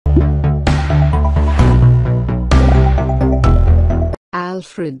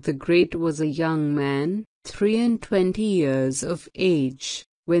Alfred the Great was a young man, 23 years of age,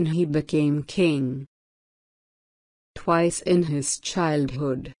 when he became king. Twice in his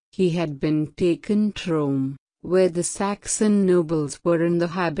childhood, he had been taken to Rome, where the Saxon nobles were in the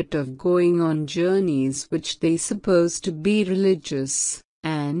habit of going on journeys which they supposed to be religious,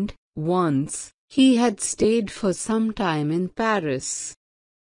 and, once, he had stayed for some time in Paris.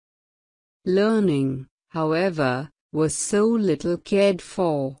 Learning, however, was so little cared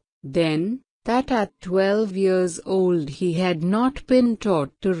for, then, that at 12 years old he had not been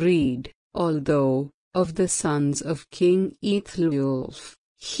taught to read, although, of the sons of King Ethelwulf,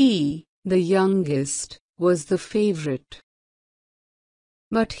 he, the youngest, was the favorite.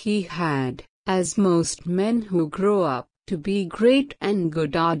 But he had, as most men who grow up to be great and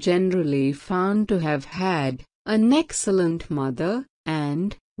good are generally found to have had, an excellent mother,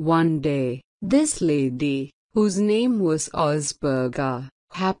 and, one day, this lady, whose name was Osburga,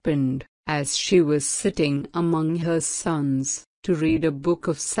 happened, as she was sitting among her sons, to read a book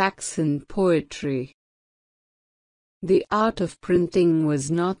of Saxon poetry. The art of printing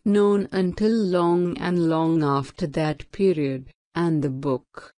was not known until long and long after that period, and the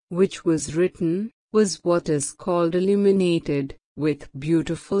book, which was written, was what is called illuminated, with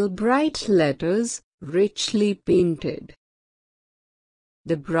beautiful bright letters, richly painted.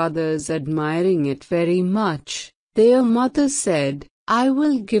 The brothers admiring it very much, their mother said, "I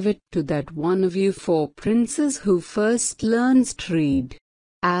will give it to that one of you 4 princes who first learns to read."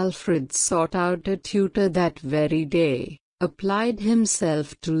 Alfred sought out a tutor that very day, applied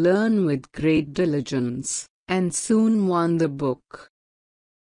himself to learn with great diligence, and soon won the book.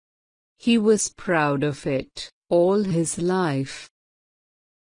 He was proud of it, all his life.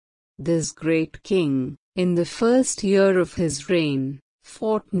 This great king, in the first year of his reign,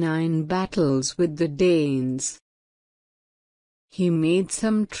 fought 9 battles with the Danes. He made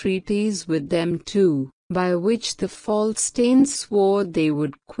some treaties with them too, by which the false Danes swore they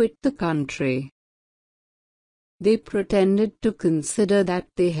would quit the country. They pretended to consider that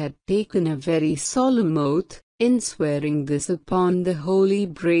they had taken a very solemn oath, in swearing this upon the holy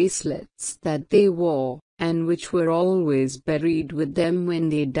bracelets that they wore, and which were always buried with them when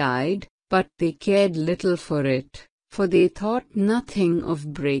they died, but they cared little for it, for they thought nothing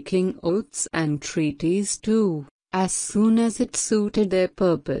of breaking oaths and treaties too, as soon as it suited their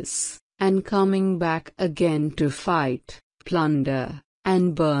purpose, and coming back again to fight, plunder,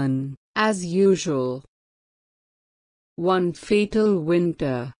 and burn, as usual. One fatal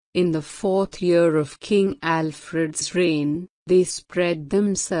winter, in the 4th year of King Alfred's reign, they spread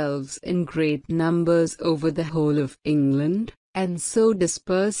themselves in great numbers over the whole of England, and so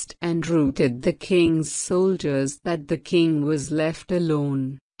dispersed and routed the king's soldiers that the king was left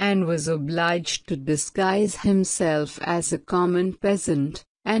alone, and was obliged to disguise himself as a common peasant,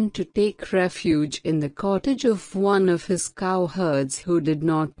 and to take refuge in the cottage of one of his cowherds who did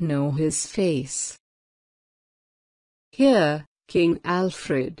not know his face. Here, King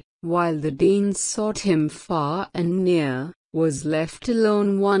Alfred, while the Danes sought him far and near, was left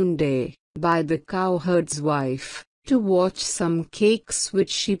alone one day, by the cowherd's wife, to watch some cakes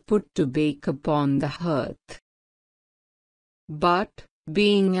which she put to bake upon the hearth. But,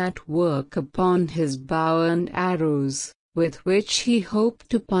 being at work upon his bow and arrows, with which he hoped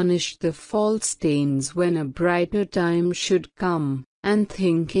to punish the false Danes when a brighter time should come, and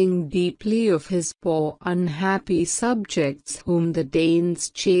thinking deeply of his poor unhappy subjects whom the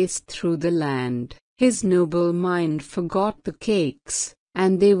Danes chased through the land, his noble mind forgot the cakes,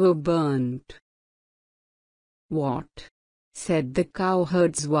 and they were burnt. "What?" said the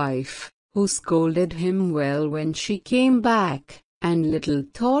cowherd's wife, who scolded him well when she came back, and little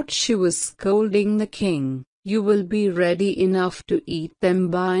thought she was scolding the king. "You will be ready enough to eat them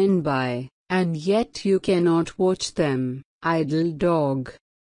by and by, and yet you cannot watch them, idle dog."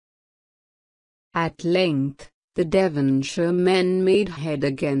 At length, the Devonshire men made head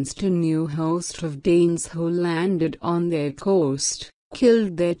against a new host of Danes who landed on their coast,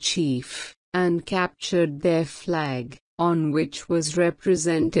 killed their chief, and captured their flag, on which was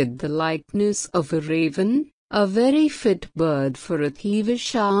represented the likeness of a raven, a very fit bird for a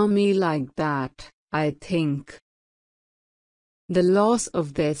thievish army like that, I think. The loss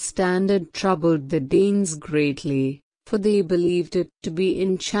of their standard troubled the Danes greatly, for they believed it to be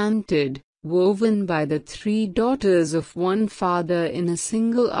enchanted, woven by the 3 daughters of one father in a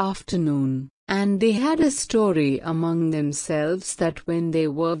single afternoon, and they had a story among themselves that when they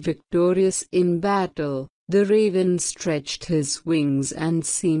were victorious in battle, the raven stretched his wings and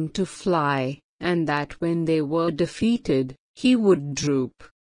seemed to fly, and that when they were defeated, he would droop.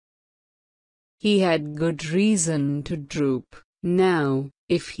 He had good reason to droop, Now,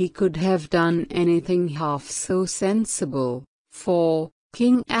 if he could have done anything half so sensible, for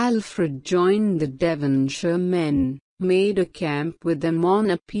King Alfred joined the Devonshire men, made a camp with them on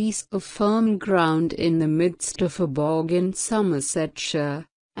a piece of firm ground in the midst of a bog in Somersetshire,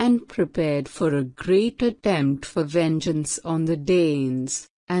 and prepared for a great attempt for vengeance on the Danes,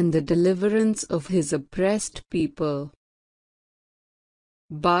 and the deliverance of his oppressed people.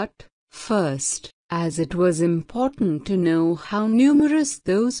 But, first, as it was important to know how numerous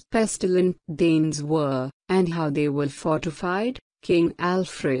those pestilent Danes were, and how they were fortified, King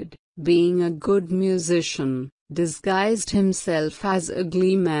Alfred, being a good musician, disguised himself as a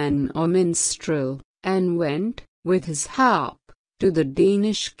gleeman or minstrel, and went, with his harp, to the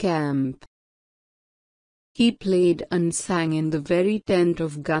Danish camp. He played and sang in the very tent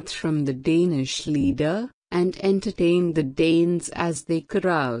of Guthrum the Danish leader, and entertained the Danes as they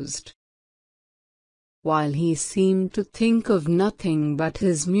caroused. While he seemed to think of nothing but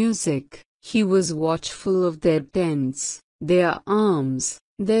his music, he was watchful of their tents, their arms,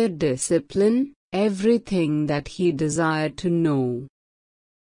 their discipline, everything that he desired to know.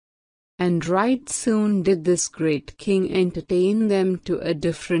 And right soon did this great king entertain them to a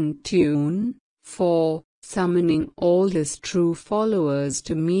different tune, for, summoning all his true followers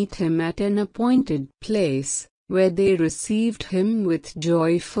to meet him at an appointed place, where they received him with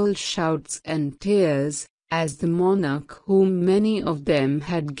joyful shouts and tears, as the monarch whom many of them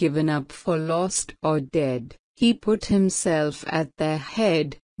had given up for lost or dead, he put himself at their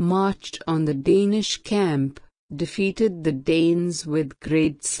head, marched on the Danish camp, defeated the Danes with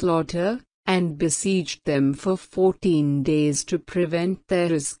great slaughter, and besieged them for 14 days to prevent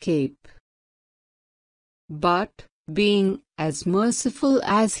their escape. But, being as merciful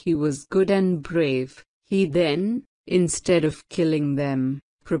as he was good and brave, he then, instead of killing them,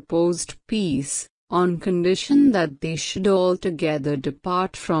 proposed peace, on condition that they should altogether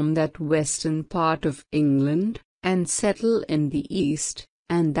depart from that western part of England, and settle in the east,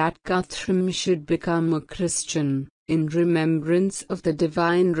 and that Guthrum should become a Christian, in remembrance of the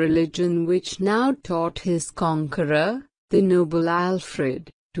divine religion which now taught his conqueror, the noble Alfred,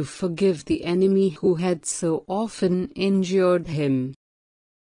 to forgive the enemy who had so often injured him.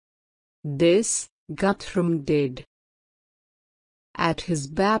 This Guthrum did. At his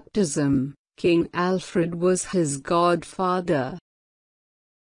baptism, King Alfred was his godfather.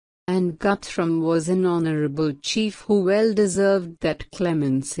 And Guthrum was an honorable chief who well deserved that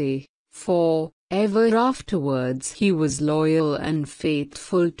clemency, for, ever afterwards he was loyal and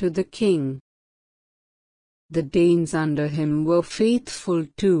faithful to the king. The Danes under him were faithful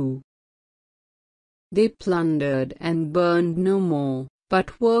too. They plundered and burned no more,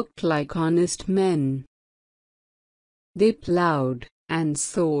 but worked like honest men. They ploughed, and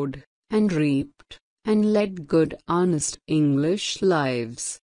sowed, and reaped, and led good honest English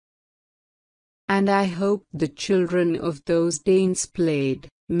lives. And I hope the children of those Danes played,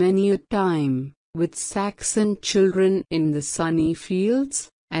 many a time, with Saxon children in the sunny fields,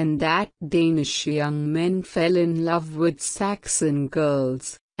 and that Danish young men fell in love with Saxon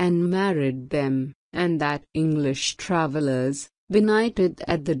girls, and married them, and that English travellers, benighted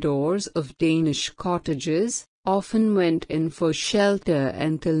at the doors of Danish cottages, often went in for shelter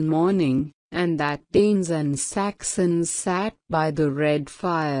until morning, and that Danes and Saxons sat by the red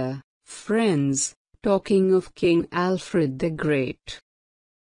fire, friends, talking of King Alfred the Great.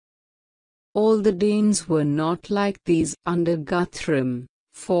 All the Danes were not like these under Guthrum,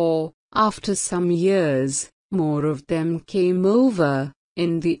 for, after some years, more of them came over,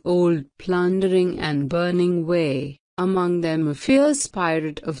 in the old plundering and burning way, among them a fierce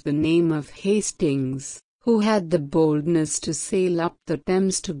pirate of the name of Hastings, who had the boldness to sail up the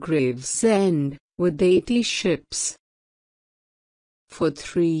Thames to Gravesend, with 80 ships. For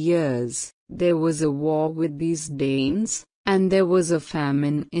 3 years, there was a war with these Danes, and there was a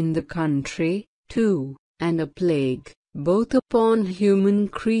famine in the country, too, and a plague, both upon human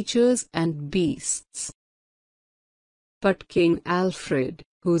creatures and beasts. But King Alfred,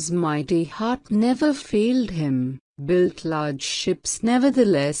 whose mighty heart never failed him, built large ships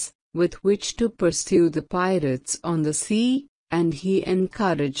nevertheless, with which to pursue the pirates on the sea, and he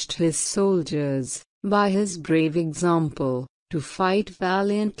encouraged his soldiers, by his brave example, to fight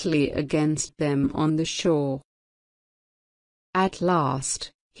valiantly against them on the shore. At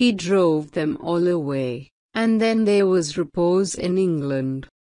last, he drove them all away, and then there was repose in England.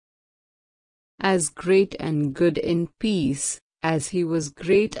 As great and good in peace, as he was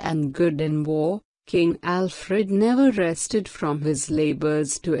great and good in war, King Alfred never rested from his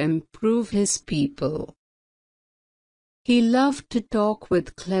labors to improve his people. He loved to talk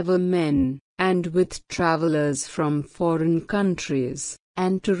with clever men, and with travelers from foreign countries,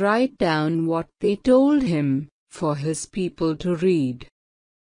 and to write down what they told him, for his people to read.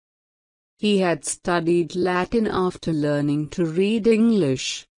 He had studied Latin after learning to read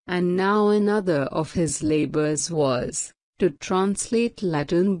English, and now another of his labors was to translate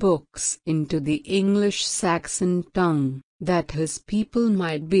Latin books into the English Saxon tongue, that his people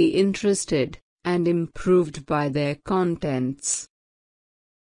might be interested and improved by their contents.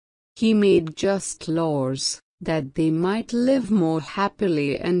 He made just laws, that they might live more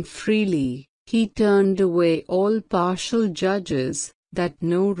happily and freely. He turned away all partial judges, that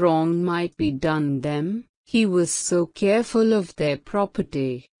no wrong might be done them. He was so careful of their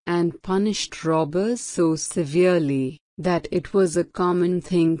property, and punished robbers so severely, that it was a common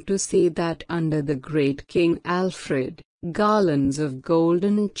thing to say that under the great King Alfred, garlands of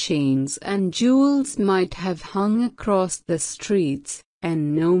golden chains and jewels might have hung across the streets,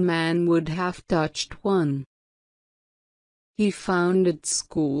 and no man would have touched one. He founded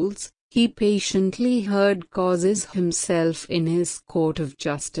schools. He patiently heard causes himself in his court of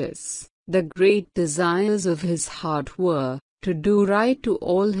justice. The great desires of his heart were to do right to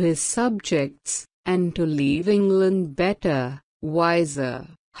all his subjects, and to leave England better, wiser,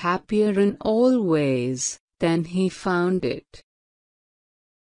 happier in all ways, than he found it.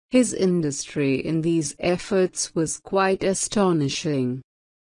 His industry in these efforts was quite astonishing.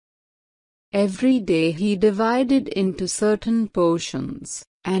 Every day he divided into certain portions,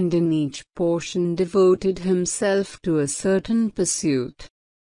 and in each portion devoted himself to a certain pursuit.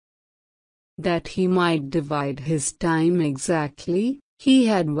 That he might divide his time exactly, he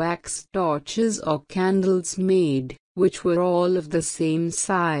had wax torches or candles made, which were all of the same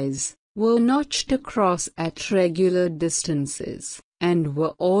size, were notched across at regular distances, and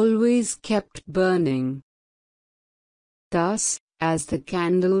were always kept burning. Thus, as the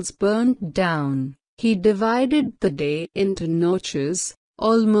candles burnt down, he divided the day into notches,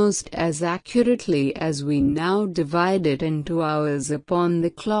 almost as accurately as we now divide it into hours upon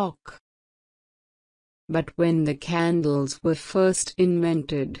the clock. But when the candles were first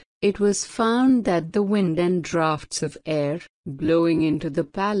invented, it was found that the wind and draughts of air, blowing into the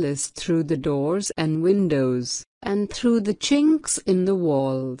palace through the doors and windows, and through the chinks in the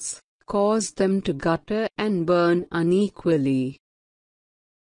walls, caused them to gutter and burn unequally.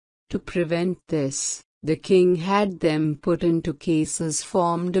 To prevent this, the king had them put into cases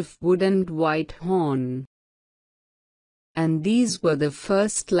formed of wood and white horn. And these were the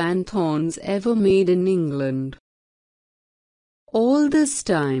first lanthorns ever made in England. All this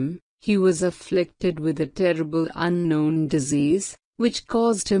time, he was afflicted with a terrible unknown disease, which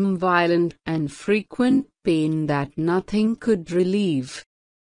caused him violent and frequent pain that nothing could relieve.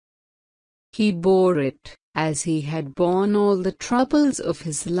 He bore it, as he had borne all the troubles of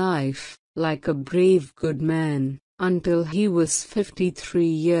his life, like a brave good man, until he was 53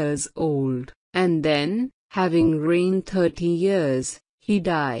 years old, and then, having reigned 30 years, he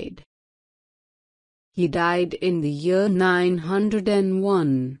died. He died in the year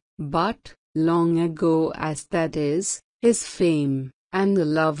 901, but, long ago as that is, his fame, and the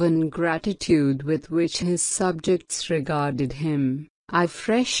love and gratitude with which his subjects regarded him, I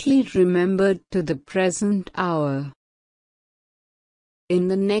freshly remembered to the present hour. In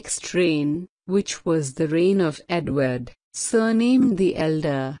the next reign, which was the reign of Edward, surnamed the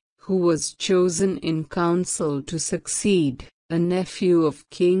Elder, who was chosen in council to succeed, a nephew of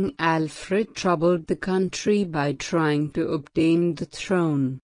King Alfred troubled the country by trying to obtain the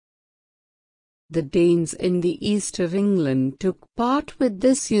throne. The Danes in the east of England took part with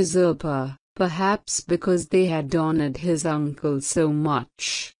this usurper, perhaps because they had honored his uncle so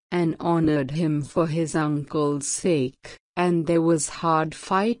much, and honored him for his uncle's sake, and there was hard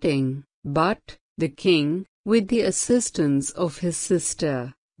fighting, but the king, with the assistance of his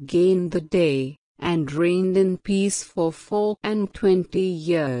sister, gained the day, and reigned in peace for 24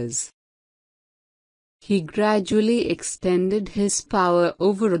 years. He gradually extended his power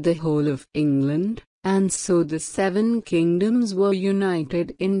over the whole of England, and so the 7 kingdoms were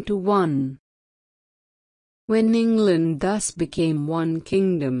united into one. When England thus became one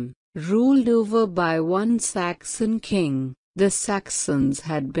kingdom, ruled over by one Saxon king, the Saxons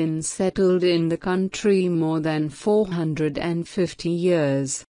had been settled in the country more than 450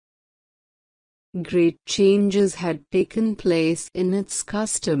 years. Great changes had taken place in its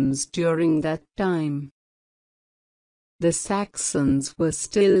customs during that time. The Saxons were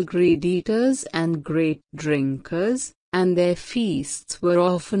still great eaters and great drinkers, and their feasts were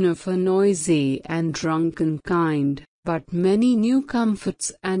often of a noisy and drunken kind, but many new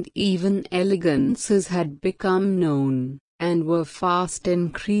comforts and even elegances had become known, and were fast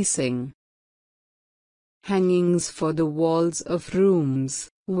increasing. hangings for the walls of rooms,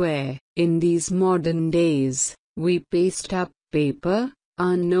 where, in these modern days, we paste up paper,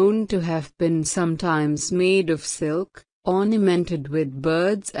 are known to have been sometimes made of silk, ornamented with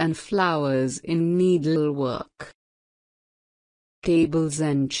birds and flowers in needlework. Tables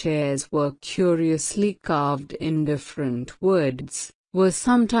and chairs were curiously carved in different woods, were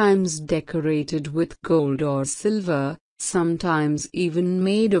sometimes decorated with gold or silver, sometimes even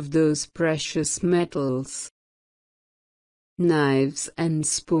made of those precious metals. Knives and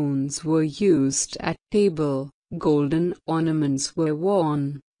spoons were used at table, golden ornaments were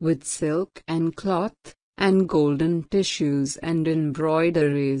worn, with silk and cloth, and golden tissues and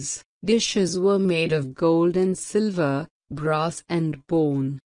embroideries. Dishes were made of gold and silver, brass and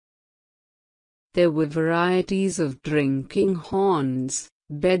bone. There were varieties of drinking horns,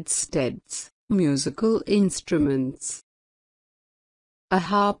 bedsteads, musical instruments. A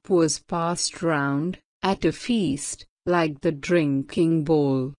harp was passed round, at a feast, like the drinking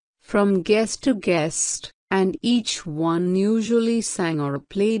bowl, from guest to guest, and each one usually sang or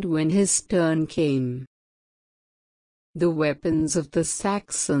played when his turn came. The weapons of the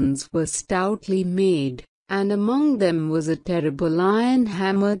Saxons were stoutly made, and among them was a terrible iron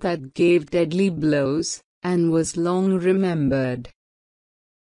hammer that gave deadly blows, and was long remembered.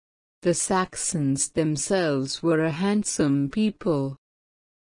 The Saxons themselves were a handsome people.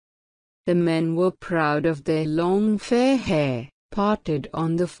 The men were proud of their long fair hair, parted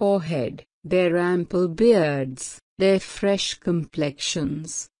on the forehead, their ample beards, their fresh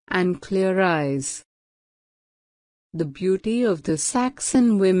complexions, and clear eyes. The beauty of the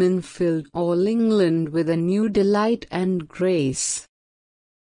Saxon women filled all England with a new delight and grace.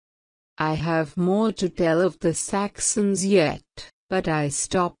 I have more to tell of the Saxons yet, but I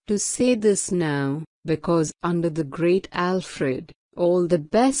stop to say this now, because under the great Alfred, all the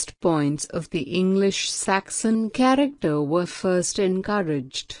best points of the English Saxon character were first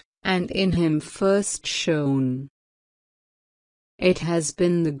encouraged, and in him first shown. It has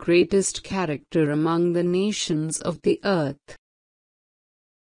been the greatest character among the nations of the earth.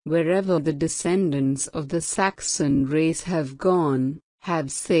 Wherever the descendants of the Saxon race have gone,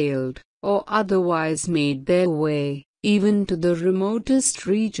 have sailed, or otherwise made their way, even to the remotest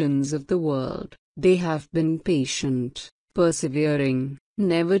regions of the world, they have been patient, persevering,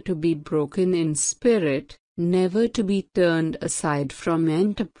 never to be broken in spirit, never to be turned aside from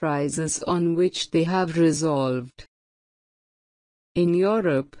enterprises on which they have resolved. In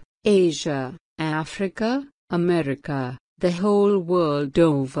Europe, Asia, Africa, America, the whole world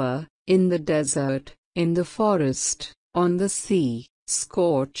over, in the desert, in the forest, on the sea,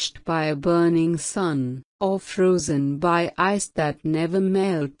 scorched by a burning sun, or frozen by ice that never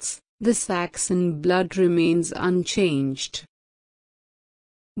melts, the Saxon blood remains unchanged.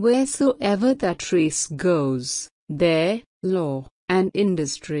 Wheresoever that race goes, there, law, and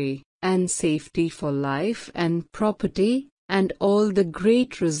industry, and safety for life and property, and all the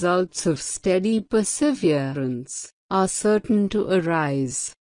great results of steady perseverance, are certain to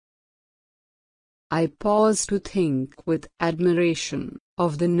arise. I pause to think with admiration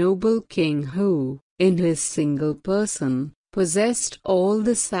of the noble king who, in his single person, possessed all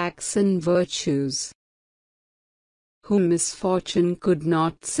the Saxon virtues, whom misfortune could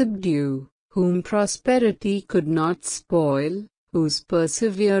not subdue, whom prosperity could not spoil, whose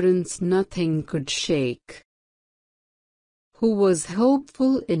perseverance nothing could shake, who was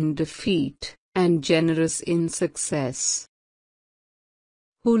hopeful in defeat, and generous in success,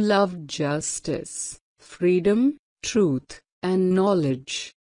 who loved justice, freedom, truth, and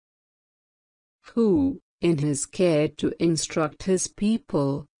knowledge, who, in his care to instruct his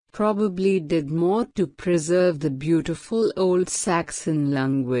people, probably did more to preserve the beautiful old Saxon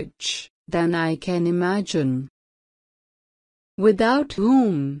language, than I can imagine, without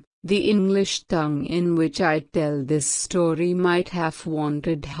whom the English tongue in which I tell this story might have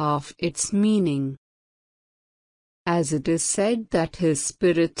wanted half its meaning. As it is said that his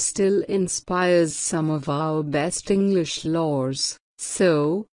spirit still inspires some of our best English laws,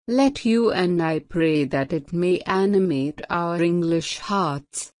 so, let you and I pray that it may animate our English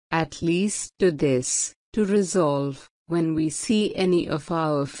hearts, at least to this, to resolve, when we see any of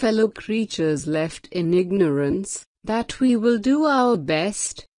our fellow creatures left in ignorance, that we will do our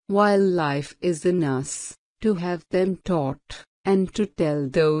best, while life is in us, to have them taught, and to tell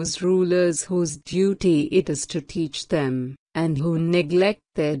those rulers whose duty it is to teach them, and who neglect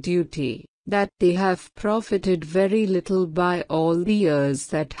their duty, that they have profited very little by all the years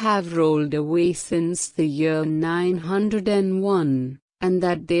that have rolled away since the year 901, and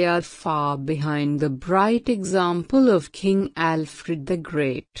that they are far behind the bright example of King Alfred the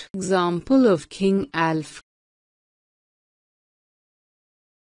Great. Example of King Alfred.